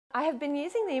I have been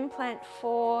using the implant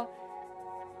for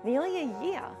nearly a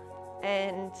year,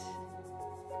 and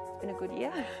it's been a good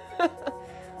year.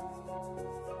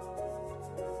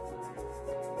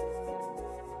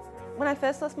 When I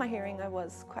first lost my hearing, I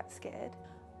was quite scared.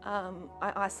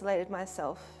 I isolated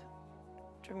myself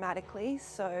dramatically,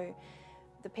 so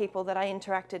the people that I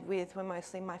interacted with were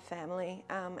mostly my family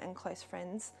and close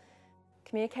friends.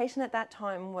 Communication at that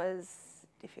time was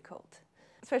difficult,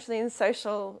 especially in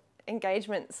social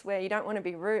engagements where you don't want to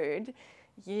be rude.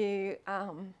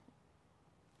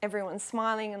 Everyone's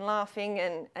smiling and laughing,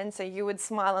 and so you would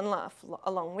smile and laugh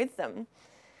along with them,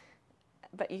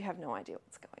 but you have no idea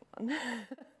what's going on.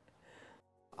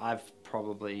 I've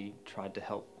probably tried to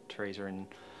help Teresa in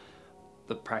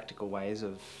the practical ways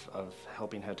of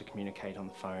helping her to communicate on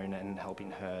the phone and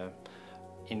helping her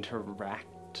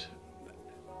interact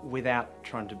without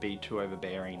trying to be too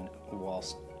overbearing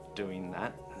whilst doing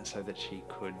that, so that she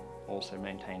could also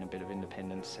maintain a bit of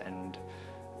independence and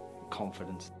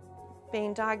confidence.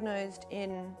 Being diagnosed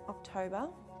in October,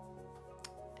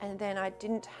 and then I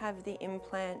didn't have the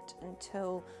implant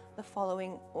until the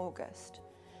following August.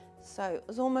 So it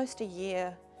was almost a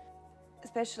year,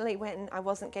 especially when I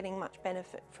wasn't getting much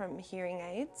benefit from hearing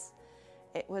aids.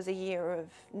 It was a year of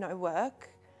no work,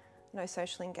 no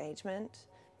social engagement,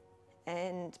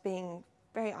 and being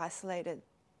very isolated.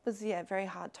 It was a very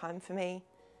hard time for me.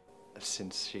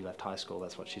 Since she left high school,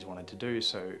 that's what she's wanted to do,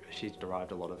 so she's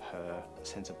derived a lot of her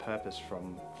sense of purpose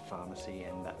from pharmacy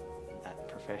and that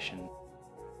profession.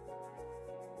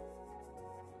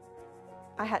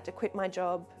 I had to quit my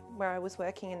job where I was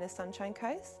working in the Sunshine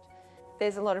Coast.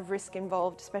 There's a lot of risk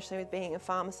involved, especially with being a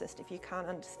pharmacist. If you can't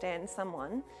understand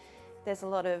someone, there's a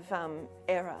lot of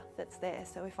error that's there.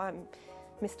 So if I'm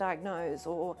misdiagnosed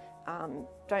or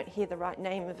don't hear the right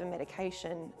name of a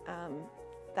medication,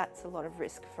 that's a lot of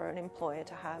risk for an employer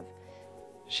to have.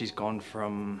 She's gone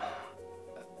from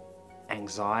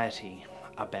anxiety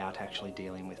about actually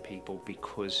dealing with people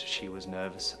because she was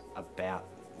nervous about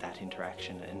that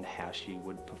interaction and how she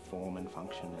would perform and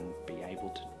function and be able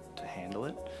to handle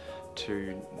it,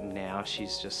 to now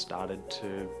she's just started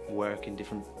to work in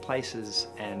different places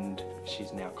and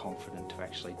she's now confident to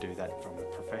actually do that from a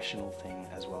professional thing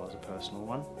as well as a personal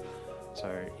one.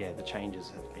 So yeah, the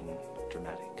changes have been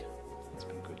dramatic. It's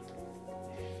been good.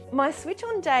 My switch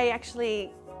on day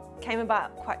actually came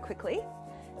about quite quickly.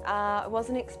 I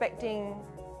wasn't expecting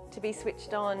to be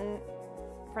switched on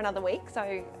for another week,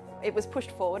 so it was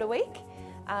pushed forward a week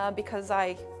because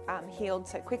I healed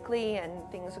so quickly and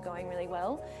things were going really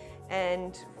well.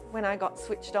 And when I got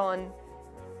switched on,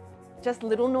 just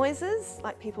little noises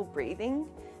like people breathing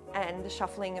and the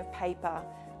shuffling of paper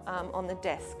on the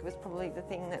desk was probably the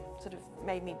thing that sort of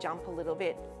made me jump a little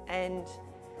bit. And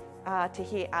to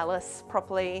hear Alice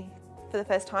properly for the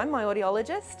first time, my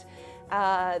audiologist,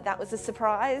 that was a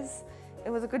surprise.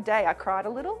 It was a good day. I cried a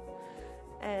little,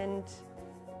 and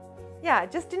yeah, I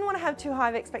just didn't want to have too high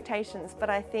of expectations, but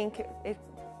I think it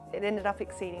ended up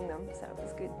exceeding them, so it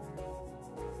was good.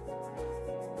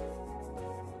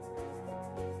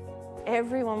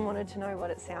 Everyone wanted to know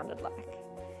what it sounded like,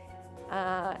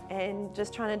 and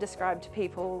just trying to describe to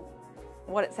people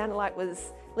what it sounded like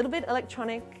was a little bit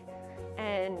electronic.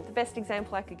 And the best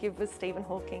example I could give was Stephen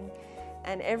Hawking.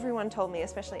 And everyone told me,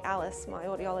 especially Alice, my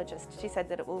audiologist, she said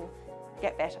that it will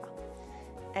get better.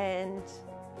 And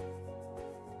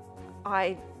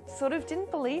I sort of didn't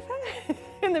believe her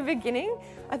in the beginning.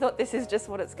 I thought this is just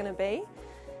what it's going to be.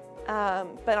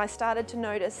 But I started to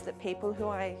notice that people who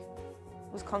I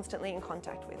was constantly in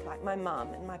contact with, like my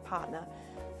mum and my partner,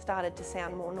 started to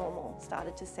sound more normal,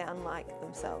 started to sound like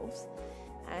themselves.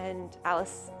 And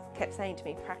Alice kept saying to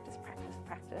me, practice, practice,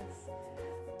 practice.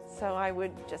 So I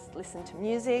would just listen to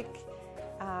music,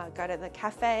 go to the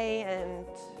cafe and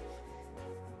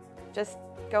just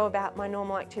go about my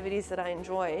normal activities that I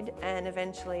enjoyed, and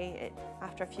eventually,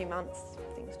 after a few months,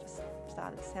 things just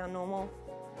started to sound normal.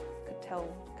 I could tell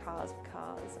cars were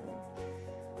cars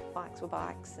and bikes were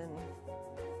bikes, and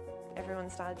everyone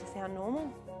started to sound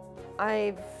normal.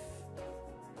 I've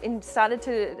started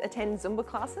to attend Zumba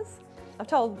classes. I've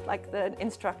told the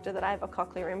instructor that I have a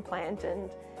cochlear implant, and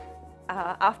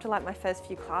after my first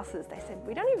few classes, they said,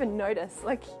 we don't even notice.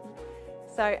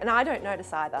 And I don't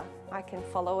notice either. I can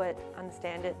follow it,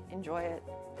 understand it, enjoy it.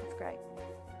 It's great.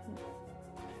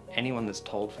 Anyone that's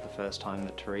told for the first time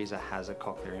that Teresa has a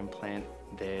cochlear implant,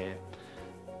 they're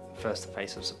first the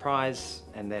face of surprise,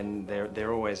 and then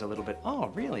they're always a little bit, oh,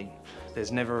 really?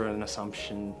 There's never an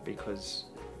assumption because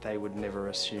they would never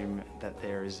assume that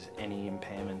there is any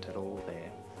impairment at all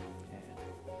there. Yeah.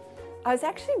 I was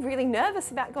actually really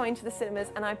nervous about going to the cinemas,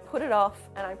 and I put it off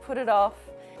and I put it off.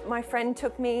 My friend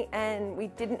took me and we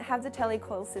didn't have the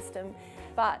telecoil system,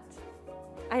 but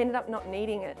I ended up not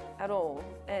needing it at all.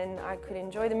 And I could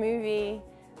enjoy the movie,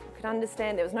 I could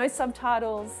understand, there was no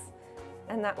subtitles,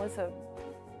 and that was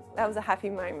a happy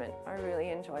moment. I really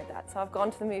enjoyed that. So I've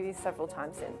gone to the movies several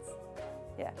times since.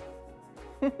 Yeah.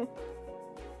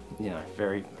 You know,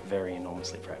 very, very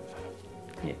enormously proud of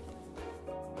her. Yeah.